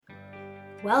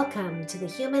Welcome to the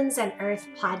Humans and Earth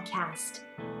podcast.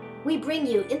 We bring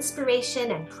you inspiration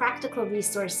and practical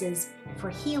resources for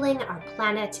healing our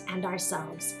planet and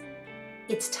ourselves.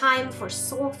 It's time for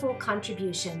soulful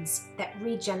contributions that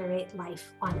regenerate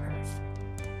life on Earth.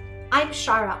 I'm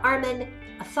Shara Arman,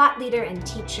 a thought leader and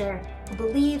teacher who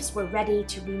believes we're ready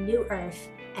to renew Earth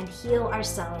and heal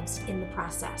ourselves in the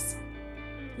process.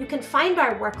 You can find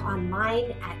our work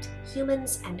online at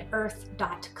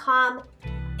humansandearth.com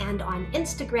and on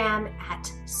Instagram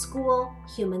at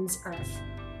SchoolHumansEarth.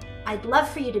 I'd love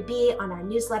for you to be on our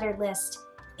newsletter list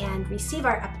and receive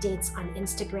our updates on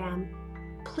Instagram.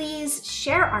 Please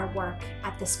share our work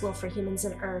at the School for Humans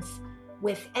and Earth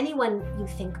with anyone you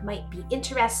think might be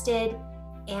interested,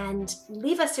 and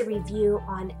leave us a review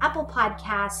on Apple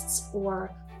Podcasts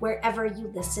or wherever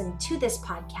you listen to this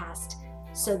podcast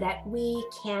so that we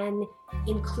can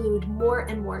include more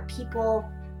and more people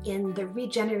in the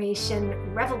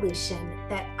regeneration revolution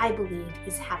that I believe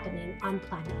is happening on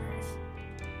planet Earth.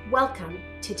 Welcome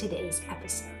to today's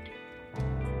episode.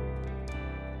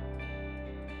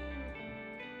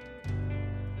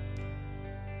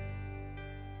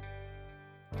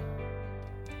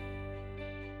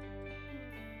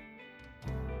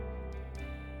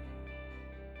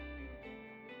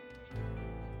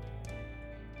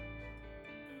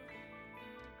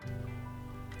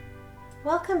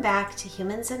 Welcome back to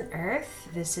Humans and Earth.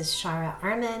 This is Shara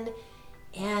Arman,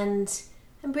 and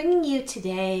I'm bringing you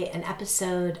today an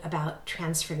episode about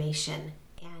transformation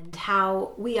and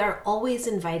how we are always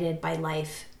invited by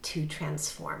life to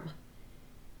transform.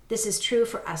 This is true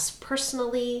for us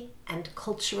personally and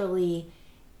culturally,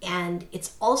 and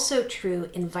it's also true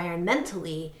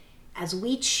environmentally as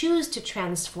we choose to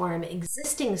transform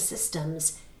existing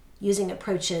systems using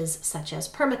approaches such as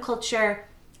permaculture,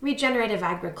 regenerative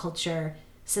agriculture,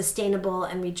 sustainable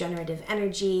and regenerative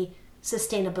energy,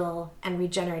 sustainable and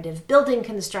regenerative building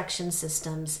construction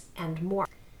systems, and more.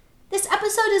 This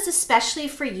episode is especially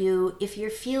for you if you're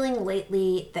feeling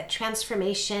lately that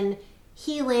transformation,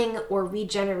 healing, or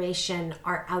regeneration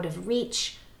are out of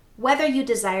reach, whether you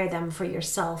desire them for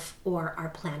yourself or our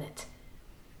planet.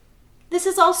 This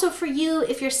is also for you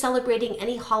if you're celebrating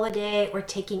any holiday or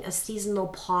taking a seasonal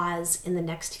pause in the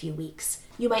next few weeks.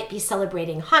 You might be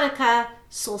celebrating Hanukkah,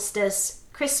 solstice,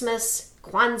 Christmas,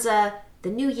 Kwanzaa, the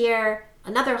New Year,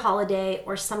 another holiday,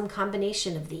 or some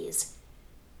combination of these.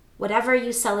 Whatever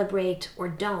you celebrate or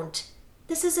don't,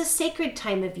 this is a sacred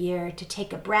time of year to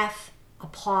take a breath, a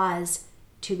pause,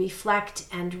 to reflect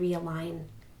and realign.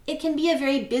 It can be a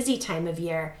very busy time of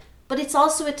year, but it's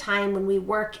also a time when we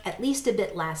work at least a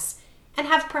bit less and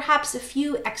have perhaps a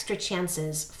few extra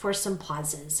chances for some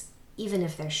pauses, even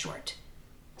if they're short.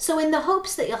 So in the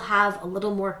hopes that you'll have a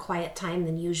little more quiet time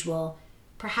than usual,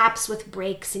 perhaps with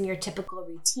breaks in your typical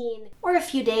routine or a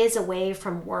few days away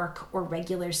from work or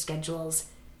regular schedules,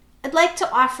 I'd like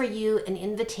to offer you an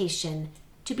invitation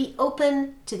to be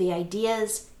open to the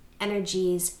ideas,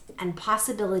 energies, and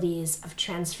possibilities of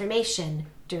transformation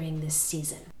during this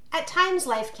season. At times,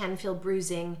 life can feel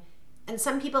bruising, and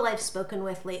some people I've spoken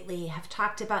with lately have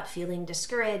talked about feeling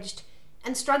discouraged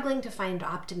and struggling to find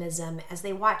optimism as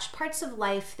they watch parts of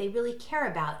life they really care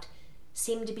about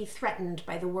seem to be threatened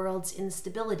by the world's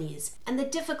instabilities and the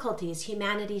difficulties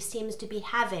humanity seems to be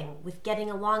having with getting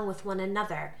along with one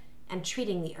another and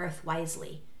treating the earth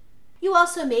wisely. You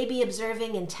also may be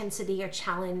observing intensity or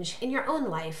challenge in your own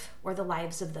life or the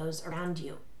lives of those around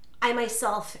you. I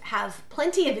myself have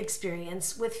plenty of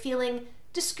experience with feeling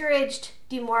discouraged,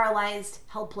 demoralized,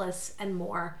 helpless, and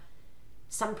more.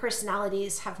 Some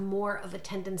personalities have more of a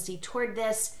tendency toward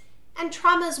this, and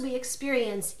traumas we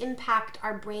experience impact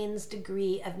our brain's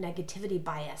degree of negativity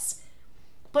bias.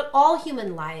 But all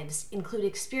human lives include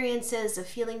experiences of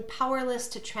feeling powerless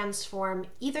to transform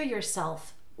either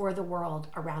yourself or the world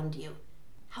around you.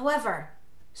 However,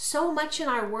 so much in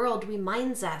our world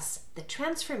reminds us that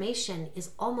transformation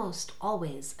is almost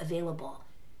always available.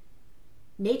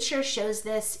 Nature shows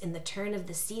this in the turn of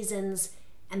the seasons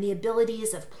and the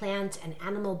abilities of plant and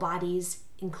animal bodies,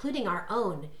 including our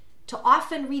own, to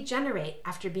often regenerate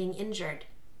after being injured.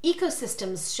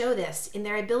 Ecosystems show this in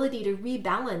their ability to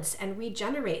rebalance and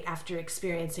regenerate after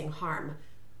experiencing harm,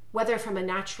 whether from a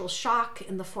natural shock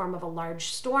in the form of a large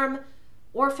storm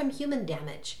or from human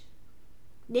damage.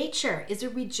 Nature is a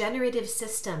regenerative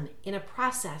system in a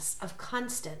process of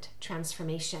constant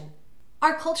transformation.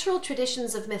 Our cultural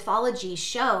traditions of mythology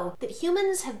show that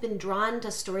humans have been drawn to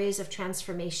stories of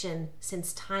transformation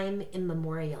since time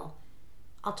immemorial.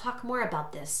 I'll talk more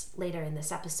about this later in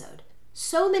this episode.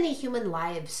 So many human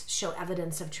lives show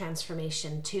evidence of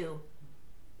transformation too.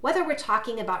 Whether we're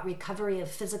talking about recovery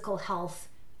of physical health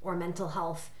or mental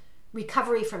health,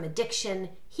 recovery from addiction,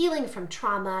 healing from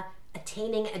trauma,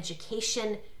 attaining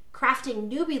education, crafting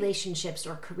new relationships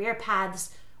or career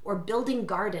paths, or building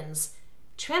gardens,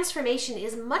 transformation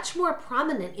is much more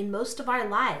prominent in most of our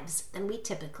lives than we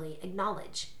typically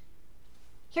acknowledge.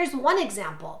 Here's one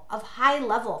example of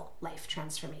high-level life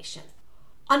transformation.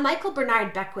 On Michael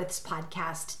Bernard Beckwith's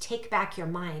podcast, Take Back Your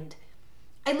Mind,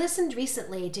 I listened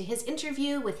recently to his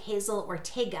interview with Hazel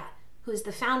Ortega, who is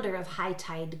the founder of High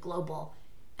Tide Global,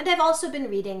 and I've also been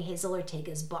reading Hazel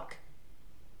Ortega's book.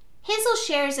 Hazel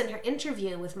shares in her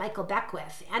interview with Michael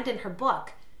Beckwith and in her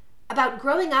book about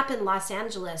growing up in Los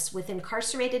Angeles with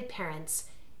incarcerated parents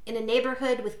in a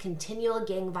neighborhood with continual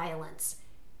gang violence,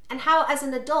 and how as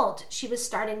an adult she was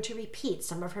starting to repeat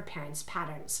some of her parents'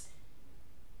 patterns.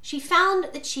 She found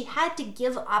that she had to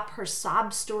give up her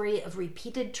sob story of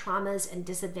repeated traumas and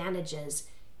disadvantages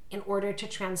in order to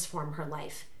transform her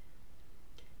life.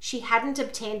 She hadn't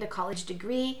obtained a college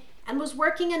degree and was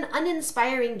working an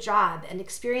uninspiring job and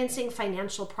experiencing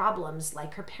financial problems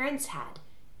like her parents had.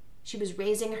 She was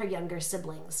raising her younger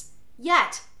siblings.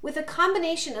 Yet, with a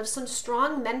combination of some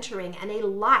strong mentoring and a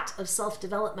lot of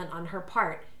self-development on her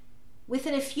part,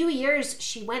 within a few years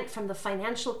she went from the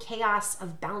financial chaos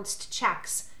of bounced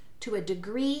checks to a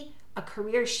degree, a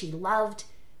career she loved,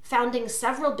 founding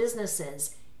several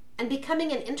businesses, and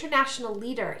becoming an international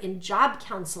leader in job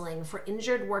counseling for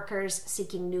injured workers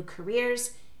seeking new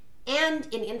careers and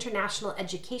in international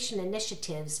education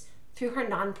initiatives through her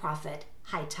nonprofit,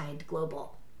 High Tide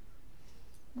Global.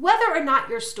 Whether or not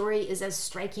your story is as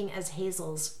striking as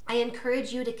Hazel's, I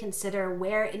encourage you to consider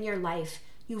where in your life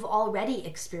you've already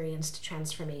experienced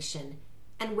transformation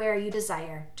and where you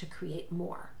desire to create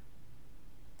more.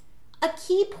 A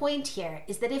key point here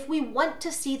is that if we want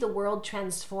to see the world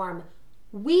transform,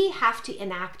 we have to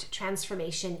enact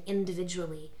transformation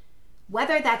individually,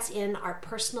 whether that's in our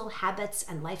personal habits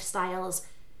and lifestyles,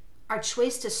 our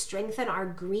choice to strengthen our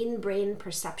green brain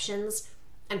perceptions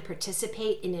and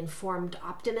participate in informed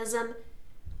optimism,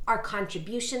 our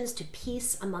contributions to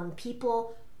peace among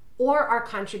people, or our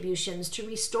contributions to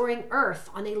restoring Earth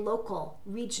on a local,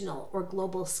 regional, or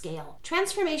global scale.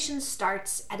 Transformation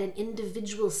starts at an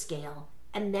individual scale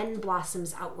and then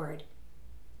blossoms outward.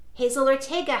 Hazel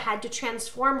Ortega had to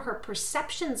transform her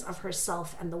perceptions of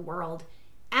herself and the world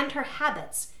and her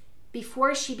habits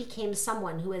before she became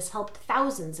someone who has helped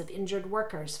thousands of injured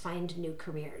workers find new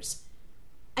careers.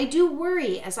 I do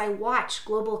worry as I watch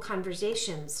global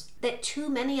conversations that too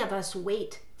many of us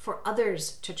wait for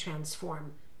others to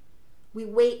transform. We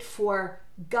wait for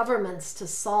governments to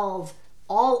solve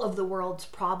all of the world's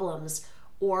problems,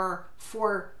 or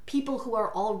for people who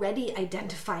are already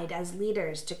identified as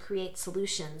leaders to create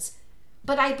solutions.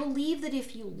 But I believe that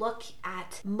if you look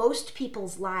at most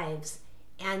people's lives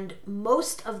and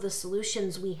most of the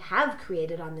solutions we have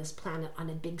created on this planet on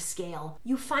a big scale,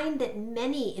 you find that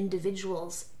many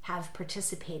individuals have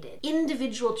participated.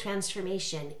 Individual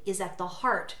transformation is at the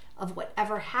heart of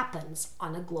whatever happens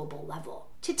on a global level.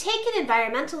 To take an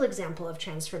environmental example of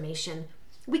transformation,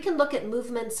 we can look at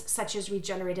movements such as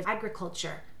regenerative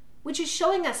agriculture, which is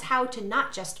showing us how to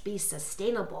not just be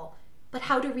sustainable, but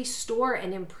how to restore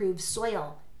and improve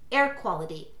soil, air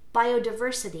quality,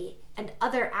 biodiversity, and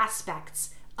other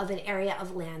aspects of an area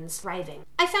of land's thriving.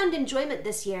 I found enjoyment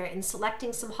this year in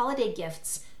selecting some holiday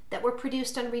gifts that were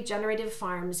produced on regenerative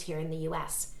farms here in the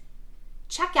US.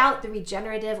 Check out the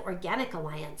Regenerative Organic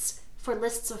Alliance for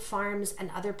lists of farms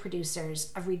and other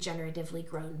producers of regeneratively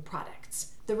grown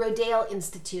products. The Rodale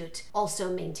Institute also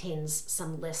maintains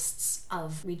some lists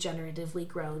of regeneratively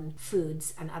grown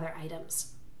foods and other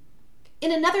items.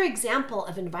 In another example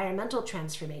of environmental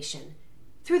transformation,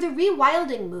 through the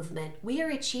rewilding movement, we are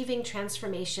achieving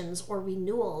transformations or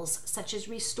renewals such as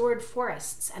restored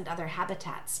forests and other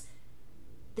habitats.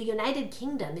 The United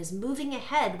Kingdom is moving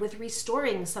ahead with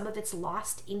restoring some of its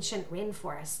lost ancient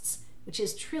rainforests, which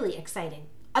is truly exciting.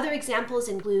 Other examples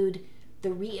include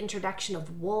the reintroduction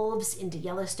of wolves into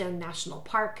Yellowstone National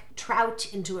Park,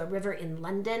 trout into a river in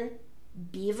London,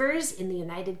 beavers in the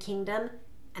United Kingdom,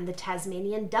 and the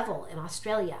Tasmanian devil in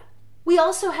Australia. We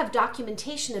also have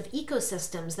documentation of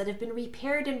ecosystems that have been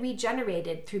repaired and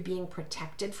regenerated through being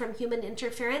protected from human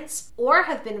interference or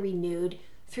have been renewed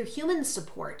through human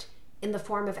support in the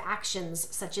form of actions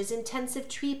such as intensive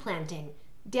tree planting,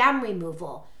 dam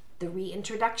removal, the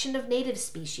reintroduction of native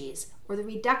species, or the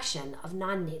reduction of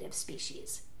non-native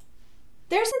species.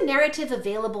 There's a narrative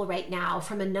available right now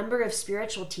from a number of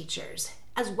spiritual teachers,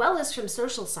 as well as from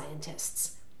social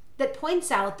scientists, that points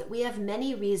out that we have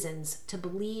many reasons to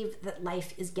believe that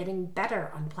life is getting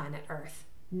better on planet Earth,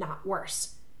 not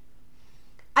worse.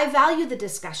 I value the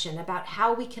discussion about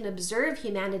how we can observe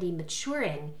humanity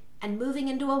maturing and moving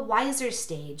into a wiser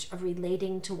stage of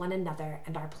relating to one another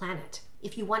and our planet.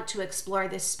 If you want to explore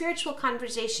this spiritual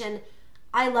conversation,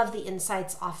 I love the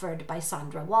insights offered by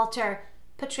Sandra Walter,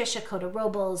 Patricia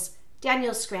Cota-Robles,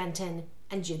 Daniel Scranton,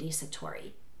 and Judy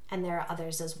Satori. And there are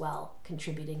others as well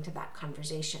contributing to that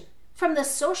conversation. From the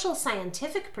social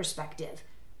scientific perspective,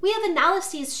 we have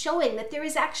analyses showing that there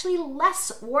is actually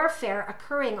less warfare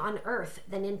occurring on Earth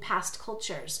than in past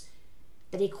cultures,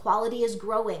 that equality is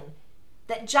growing,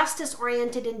 that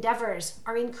justice-oriented endeavors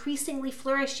are increasingly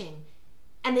flourishing,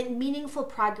 and that meaningful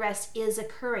progress is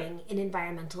occurring in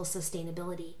environmental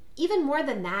sustainability. Even more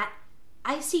than that,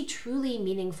 I see truly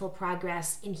meaningful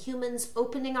progress in humans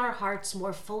opening our hearts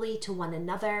more fully to one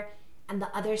another and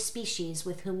the other species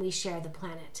with whom we share the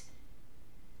planet.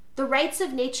 The rights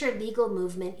of nature legal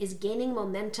movement is gaining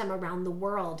momentum around the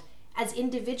world as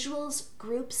individuals,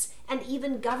 groups, and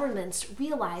even governments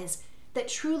realize that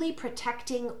truly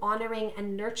protecting, honoring,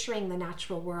 and nurturing the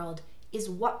natural world is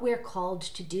what we're called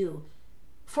to do,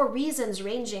 for reasons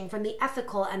ranging from the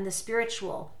ethical and the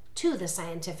spiritual to the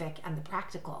scientific and the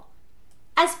practical.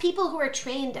 As people who are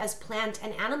trained as plant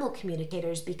and animal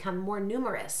communicators become more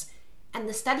numerous, and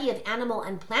the study of animal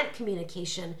and plant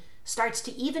communication starts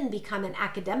to even become an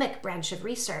academic branch of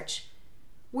research,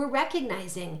 we're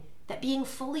recognizing that being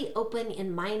fully open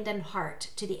in mind and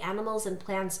heart to the animals and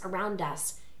plants around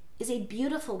us is a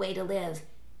beautiful way to live,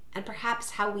 and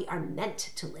perhaps how we are meant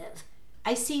to live.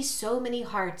 I see so many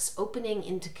hearts opening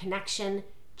into connection,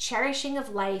 cherishing of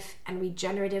life, and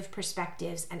regenerative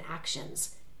perspectives and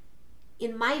actions.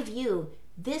 In my view,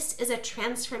 this is a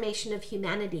transformation of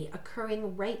humanity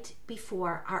occurring right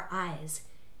before our eyes.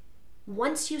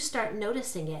 Once you start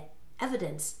noticing it,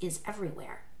 evidence is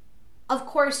everywhere. Of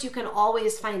course, you can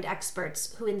always find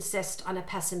experts who insist on a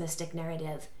pessimistic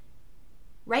narrative.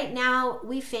 Right now,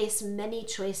 we face many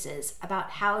choices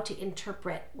about how to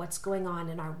interpret what's going on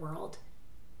in our world.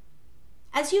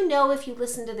 As you know, if you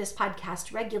listen to this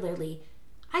podcast regularly,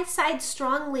 I side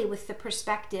strongly with the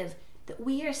perspective that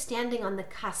we are standing on the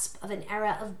cusp of an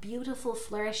era of beautiful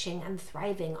flourishing and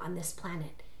thriving on this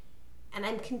planet, and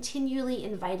I'm continually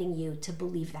inviting you to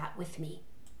believe that with me.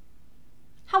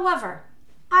 However,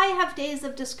 I have days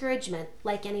of discouragement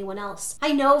like anyone else.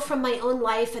 I know from my own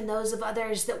life and those of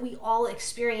others that we all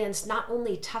experience not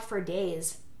only tougher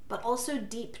days, but also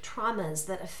deep traumas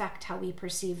that affect how we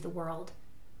perceive the world.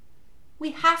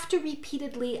 We have to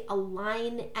repeatedly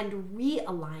align and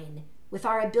realign with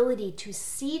our ability to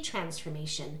see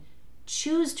transformation,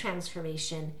 choose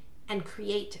transformation, and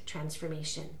create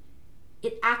transformation.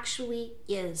 It actually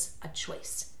is a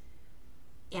choice.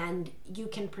 And you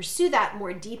can pursue that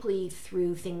more deeply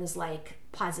through things like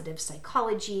positive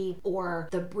psychology or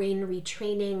the brain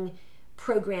retraining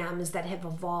programs that have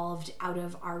evolved out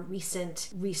of our recent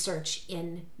research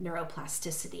in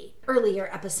neuroplasticity. Earlier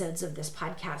episodes of this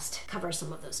podcast cover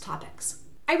some of those topics.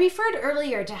 I referred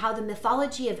earlier to how the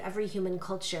mythology of every human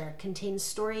culture contains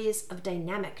stories of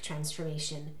dynamic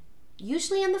transformation,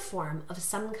 usually in the form of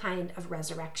some kind of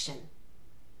resurrection.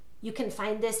 You can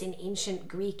find this in ancient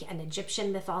Greek and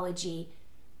Egyptian mythology,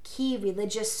 key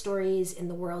religious stories in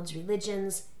the world's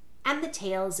religions, and the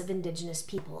tales of indigenous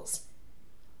peoples.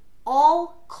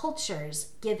 All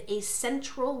cultures give a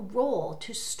central role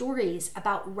to stories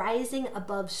about rising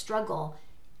above struggle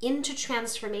into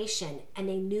transformation and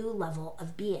a new level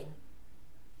of being.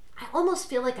 I almost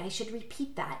feel like I should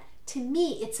repeat that. To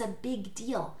me, it's a big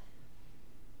deal.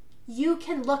 You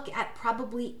can look at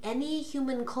probably any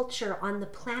human culture on the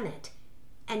planet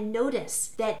and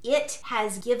notice that it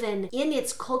has given in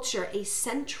its culture a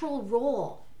central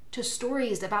role to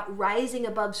stories about rising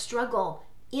above struggle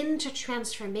into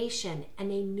transformation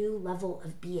and a new level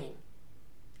of being.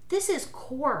 This is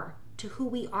core to who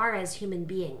we are as human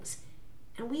beings,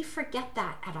 and we forget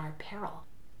that at our peril.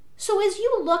 So as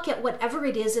you look at whatever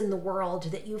it is in the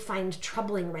world that you find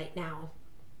troubling right now,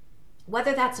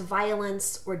 whether that's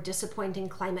violence or disappointing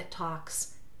climate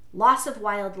talks, loss of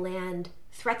wild land,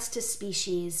 threats to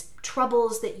species,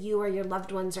 troubles that you or your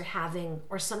loved ones are having,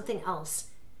 or something else,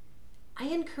 I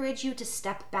encourage you to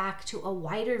step back to a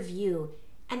wider view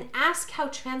and ask how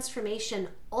transformation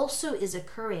also is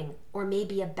occurring or may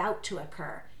be about to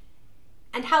occur,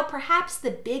 and how perhaps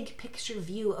the big picture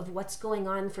view of what's going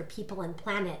on for people and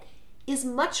planet is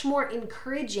much more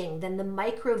encouraging than the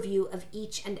micro view of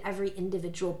each and every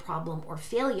individual problem or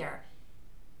failure.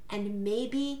 And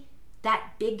maybe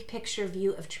that big picture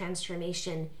view of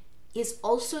transformation is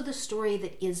also the story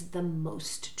that is the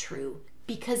most true.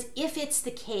 Because if it's the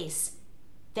case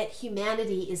that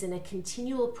humanity is in a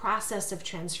continual process of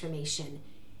transformation,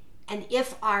 and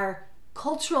if our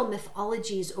cultural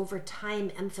mythologies over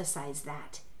time emphasize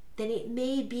that, then it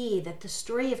may be that the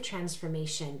story of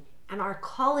transformation and our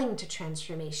calling to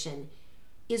transformation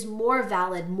is more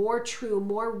valid, more true,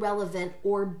 more relevant,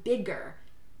 or bigger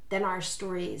than our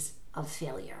stories of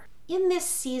failure. In this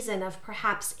season of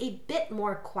perhaps a bit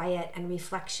more quiet and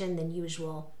reflection than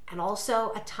usual, and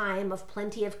also a time of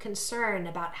plenty of concern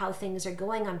about how things are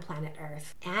going on planet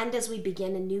Earth, and as we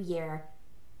begin a new year,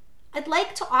 I'd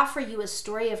like to offer you a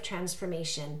story of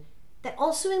transformation that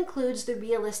also includes the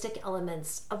realistic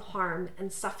elements of harm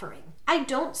and suffering. I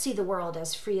don't see the world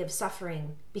as free of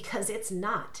suffering because it's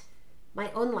not. My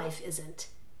own life isn't.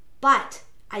 But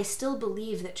I still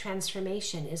believe that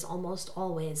transformation is almost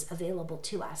always available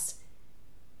to us.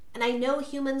 And I know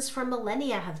humans for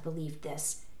millennia have believed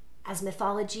this, as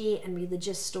mythology and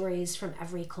religious stories from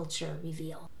every culture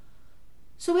reveal.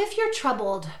 So if you're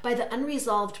troubled by the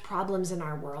unresolved problems in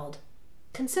our world,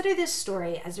 consider this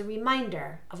story as a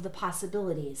reminder of the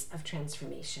possibilities of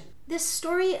transformation. This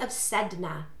story of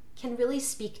Sedna can really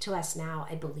speak to us now,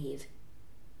 I believe.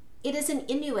 It is an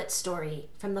Inuit story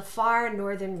from the far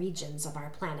northern regions of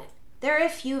our planet. There are a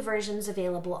few versions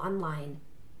available online.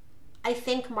 I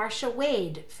thank Marcia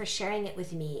Wade for sharing it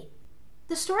with me.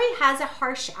 The story has a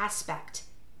harsh aspect,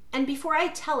 and before I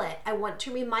tell it, I want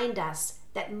to remind us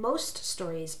that most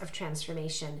stories of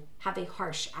transformation have a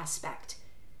harsh aspect.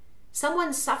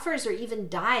 Someone suffers or even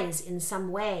dies in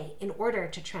some way in order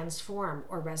to transform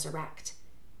or resurrect.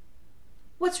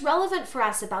 What's relevant for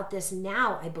us about this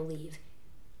now, I believe,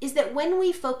 is that when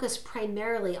we focus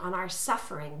primarily on our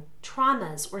suffering,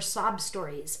 traumas, or sob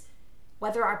stories,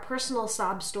 whether our personal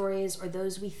sob stories or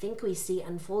those we think we see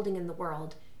unfolding in the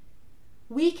world,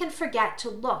 we can forget to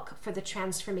look for the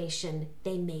transformation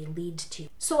they may lead to.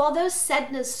 So although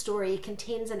Sedna's story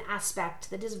contains an aspect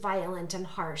that is violent and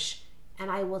harsh, and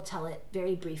I will tell it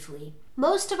very briefly,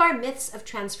 most of our myths of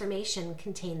transformation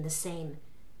contain the same.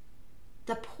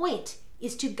 The point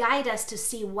is to guide us to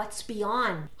see what's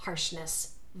beyond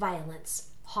harshness, violence,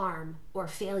 harm, or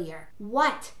failure.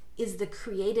 What is the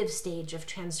creative stage of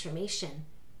transformation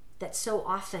that so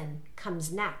often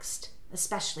comes next,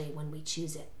 especially when we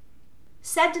choose it?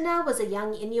 Sedna was a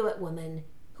young Inuit woman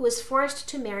who was forced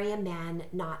to marry a man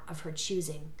not of her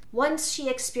choosing. Once she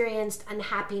experienced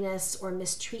unhappiness or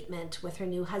mistreatment with her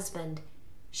new husband,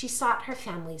 she sought her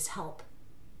family's help.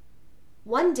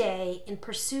 One day, in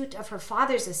pursuit of her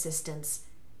father's assistance,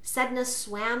 Sedna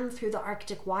swam through the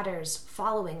Arctic waters,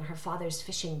 following her father's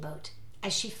fishing boat.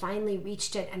 As she finally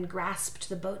reached it and grasped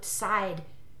the boat's side,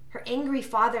 her angry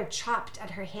father chopped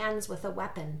at her hands with a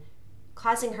weapon,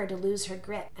 causing her to lose her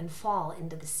grip and fall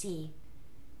into the sea.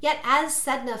 Yet as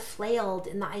Sedna flailed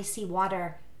in the icy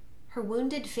water, her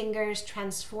wounded fingers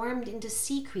transformed into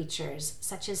sea creatures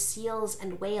such as seals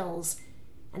and whales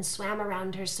and swam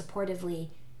around her supportively,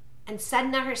 and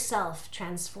Sedna herself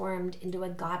transformed into a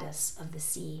goddess of the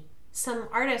sea. Some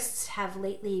artists have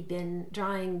lately been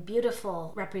drawing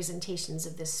beautiful representations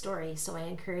of this story, so I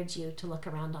encourage you to look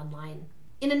around online.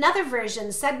 In another version,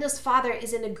 Sedna's father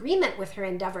is in agreement with her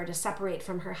endeavor to separate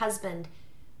from her husband,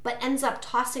 but ends up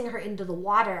tossing her into the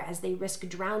water as they risk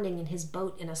drowning in his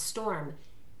boat in a storm,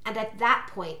 and at that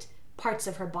point, parts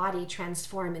of her body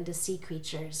transform into sea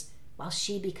creatures, while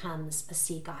she becomes a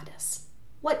sea goddess.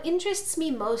 What interests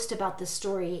me most about this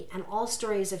story and all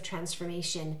stories of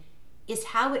transformation is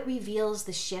how it reveals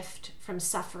the shift from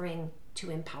suffering to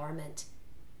empowerment.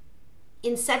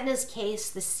 In Sedna's case,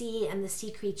 the sea and the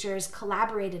sea creatures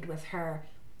collaborated with her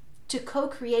to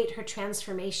co-create her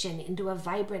transformation into a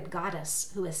vibrant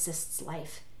goddess who assists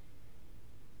life.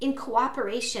 In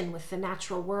cooperation with the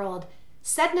natural world,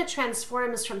 Sedna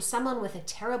transforms from someone with a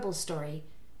terrible story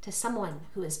to someone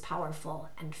who is powerful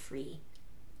and free.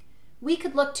 We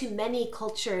could look to many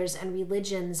cultures and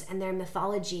religions and their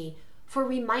mythology for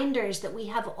reminders that we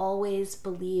have always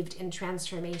believed in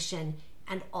transformation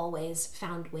and always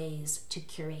found ways to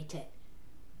curate it.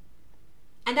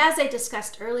 And as I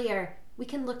discussed earlier, we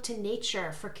can look to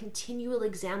nature for continual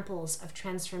examples of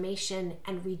transformation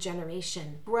and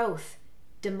regeneration, growth,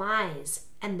 demise,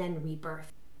 and then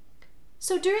rebirth.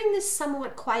 So during this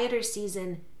somewhat quieter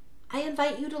season, I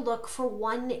invite you to look for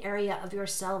one area of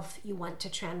yourself you want to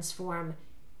transform,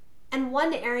 and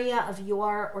one area of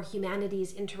your or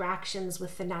humanity's interactions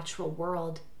with the natural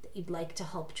world that you'd like to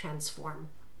help transform.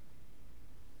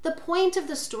 The point of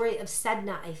the story of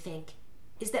Sedna, I think,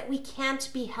 is that we can't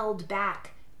be held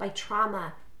back by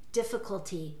trauma,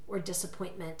 difficulty, or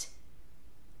disappointment.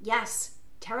 Yes,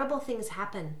 terrible things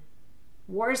happen.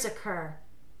 Wars occur.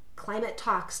 Climate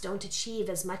talks don't achieve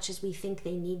as much as we think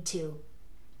they need to.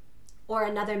 Or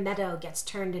another meadow gets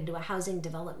turned into a housing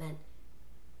development.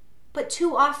 But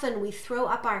too often we throw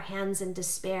up our hands in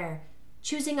despair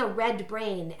choosing a red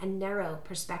brain and narrow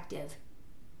perspective.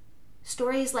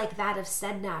 Stories like that of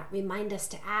Sedna remind us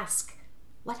to ask,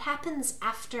 what happens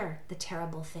after the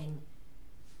terrible thing?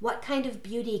 What kind of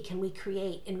beauty can we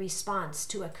create in response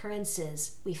to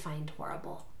occurrences we find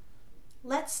horrible?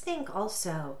 Let's think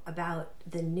also about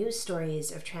the new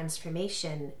stories of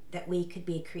transformation that we could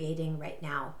be creating right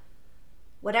now.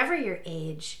 Whatever your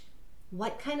age,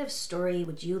 what kind of story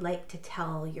would you like to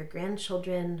tell your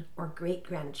grandchildren or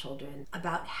great-grandchildren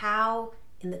about how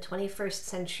in the 21st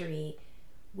century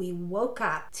we woke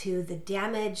up to the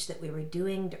damage that we were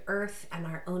doing to Earth and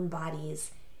our own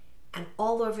bodies, and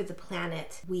all over the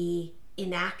planet we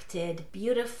enacted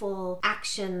beautiful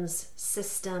actions,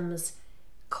 systems,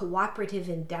 cooperative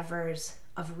endeavors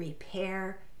of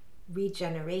repair,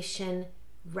 regeneration,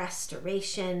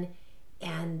 restoration,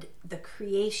 and the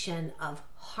creation of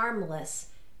harmless,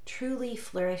 truly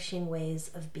flourishing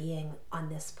ways of being on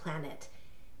this planet,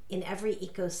 in every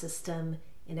ecosystem,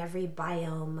 in every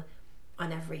biome,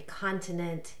 on every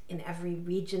continent, in every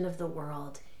region of the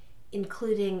world,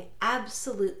 including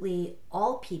absolutely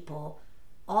all people,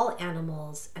 all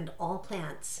animals, and all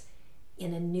plants,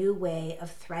 in a new way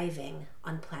of thriving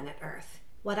on planet Earth.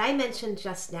 What I mentioned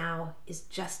just now is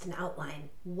just an outline.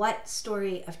 What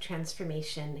story of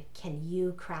transformation can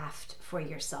you craft for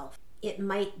yourself? It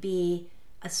might be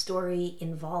a story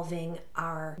involving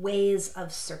our ways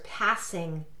of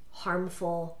surpassing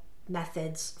harmful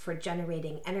methods for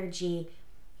generating energy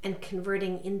and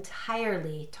converting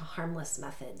entirely to harmless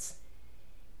methods.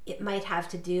 It might have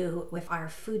to do with our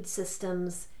food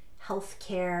systems,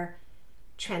 healthcare,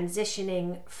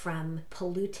 transitioning from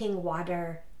polluting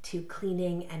water to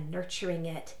cleaning and nurturing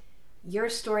it. Your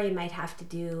story might have to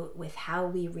do with how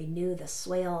we renew the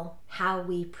soil, how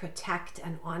we protect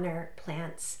and honor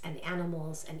plants and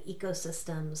animals and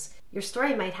ecosystems. Your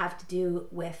story might have to do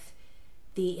with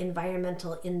the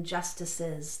environmental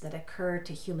injustices that occur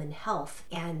to human health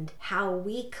and how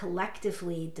we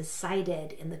collectively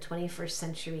decided in the 21st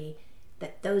century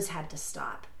that those had to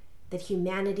stop, that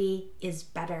humanity is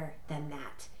better than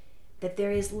that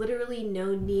there is literally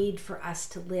no need for us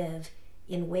to live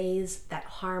in ways that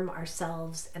harm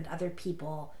ourselves and other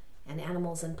people and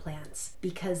animals and plants,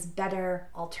 because better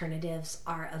alternatives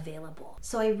are available.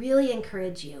 So I really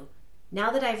encourage you, now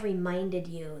that I've reminded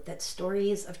you that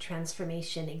stories of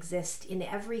transformation exist in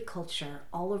every culture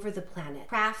all over the planet,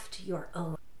 craft your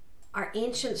own. Our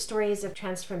ancient stories of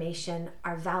transformation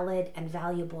are valid and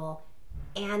valuable,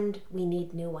 and we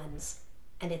need new ones.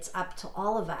 And it's up to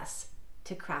all of us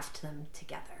to craft them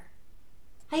together.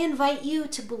 I invite you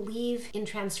to believe in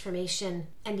transformation,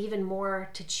 and even more,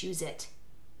 to choose it.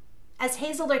 As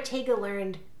Hazel Ortega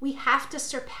learned, we have to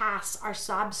surpass our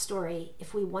sob story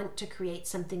if we want to create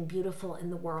something beautiful in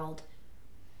the world.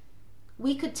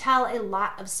 We could tell a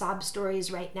lot of sob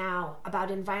stories right now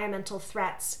about environmental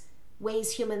threats,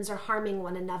 ways humans are harming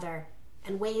one another,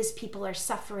 and ways people are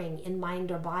suffering in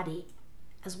mind or body,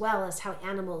 as well as how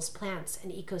animals, plants,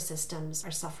 and ecosystems are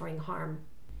suffering harm.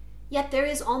 Yet there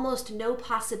is almost no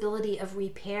possibility of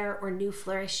repair or new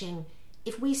flourishing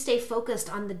if we stay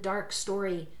focused on the dark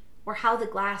story or how the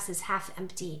glass is half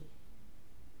empty.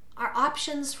 Our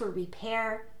options for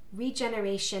repair,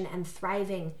 regeneration, and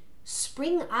thriving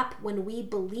spring up when we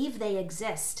believe they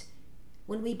exist,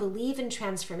 when we believe in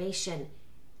transformation,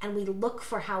 and we look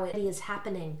for how it is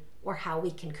happening or how we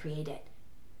can create it.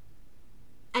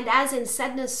 And as in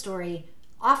Sedna's story,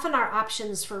 often our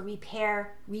options for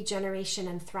repair, regeneration,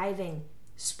 and thriving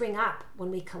spring up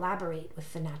when we collaborate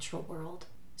with the natural world.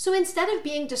 So instead of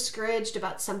being discouraged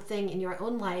about something in your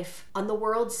own life, on the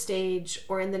world stage,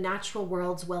 or in the natural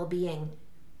world's well-being,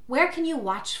 where can you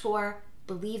watch for,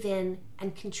 believe in,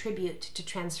 and contribute to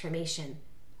transformation?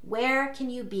 Where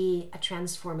can you be a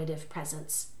transformative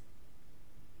presence?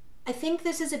 I think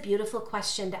this is a beautiful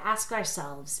question to ask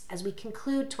ourselves as we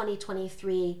conclude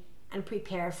 2023 and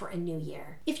prepare for a new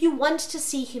year. If you want to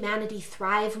see humanity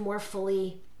thrive more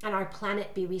fully and our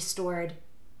planet be restored,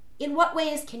 in what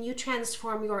ways can you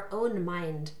transform your own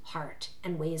mind, heart,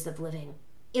 and ways of living?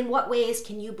 In what ways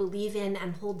can you believe in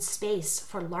and hold space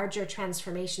for larger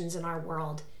transformations in our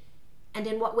world? And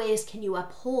in what ways can you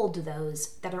uphold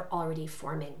those that are already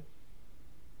forming?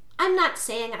 I'm not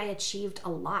saying I achieved a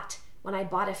lot when I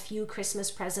bought a few Christmas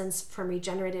presents from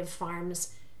regenerative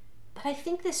farms, but I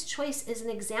think this choice is an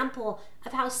example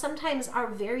of how sometimes our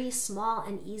very small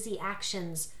and easy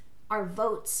actions are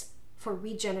votes for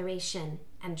regeneration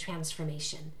and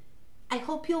transformation. I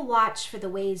hope you'll watch for the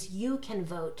ways you can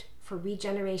vote for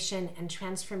regeneration and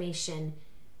transformation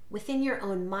within your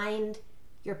own mind,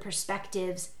 your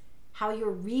perspectives, how you're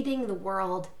reading the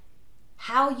world,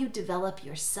 how you develop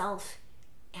yourself,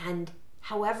 and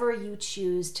however you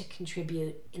choose to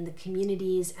contribute in the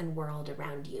communities and world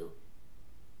around you.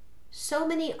 So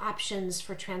many options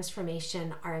for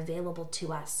transformation are available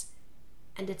to us,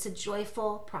 and it's a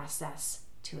joyful process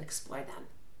to explore them.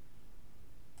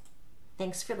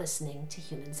 Thanks for listening to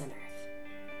Humans and Earth.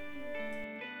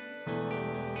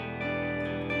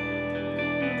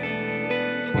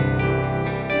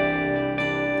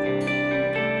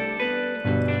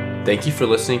 Thank you for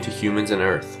listening to Humans and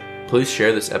Earth. Please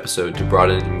share this episode to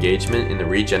broaden engagement in the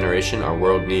regeneration our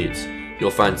world needs.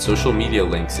 You'll find social media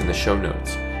links in the show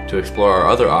notes. To explore our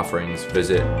other offerings,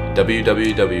 visit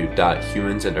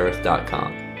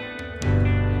www.humansandearth.com.